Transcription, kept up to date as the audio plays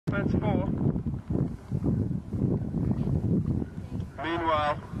That's 4.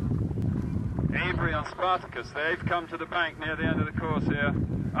 Meanwhile, Avery on Spartacus, they've come to the bank near the end of the course here.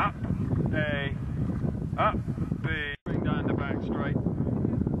 Up A, up B, bring down the back straight.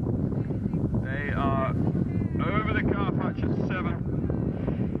 They are over the car patch at 7.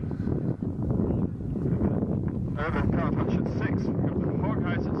 Over the car patch at 6. We've got the hog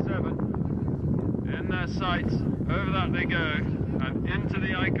house at 7. In their sights, over that they go, and into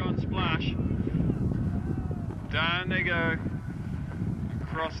the icon splash. Down they go,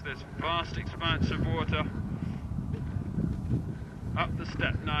 across this vast expanse of water, up to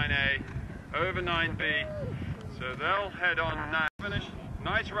step 9A, over 9B, so they'll head on now. Finish,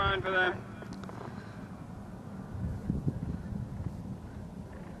 nice round for them.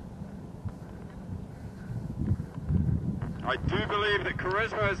 I do believe that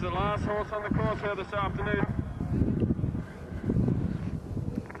Karisma is the last horse on the course here this afternoon.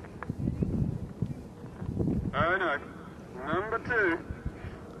 Oh no, number 2,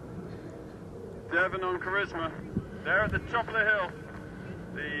 Devon on Karisma. They're at the top of the hill.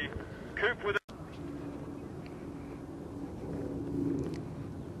 The coupe with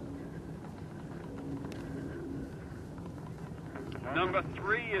Number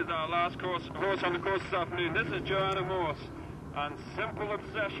 3 is our last horse on the course this afternoon. This is Joanna Morse and Simple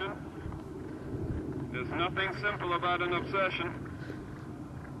Obsession. There's nothing simple about an obsession,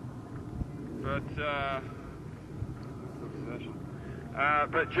 but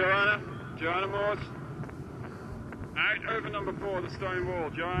Joanna Morse out over number 4, the Stone Wall.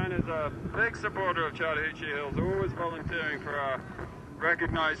 Joanne is a big supporter of Chattahoochee Hills, always volunteering for our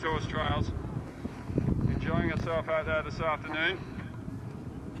recognised horse trials. Enjoying herself out there this afternoon.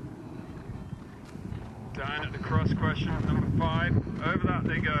 Down at the cross question, number 5. Over that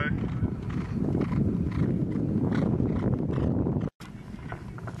they go.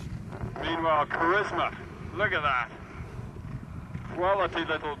 Meanwhile, Karisma, look at that. Quality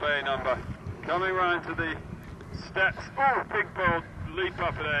little bay number. Coming round to the steps. Oh, big bold leap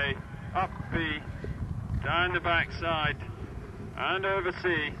up at A, up B, down the back side, and over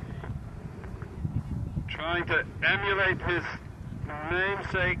C. Trying to emulate his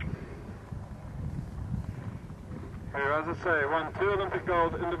namesake, who, as I say, won 2 Olympic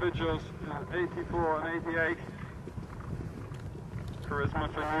gold individuals in 84 and 88. Karisma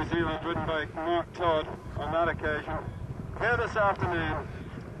for New Zealand, ridden by Mark Todd on that occasion. Here this afternoon,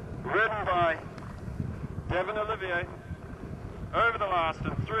 ridden by Devon Olivier, over the last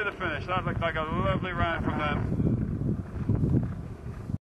and through the finish. That looked like a lovely round from them.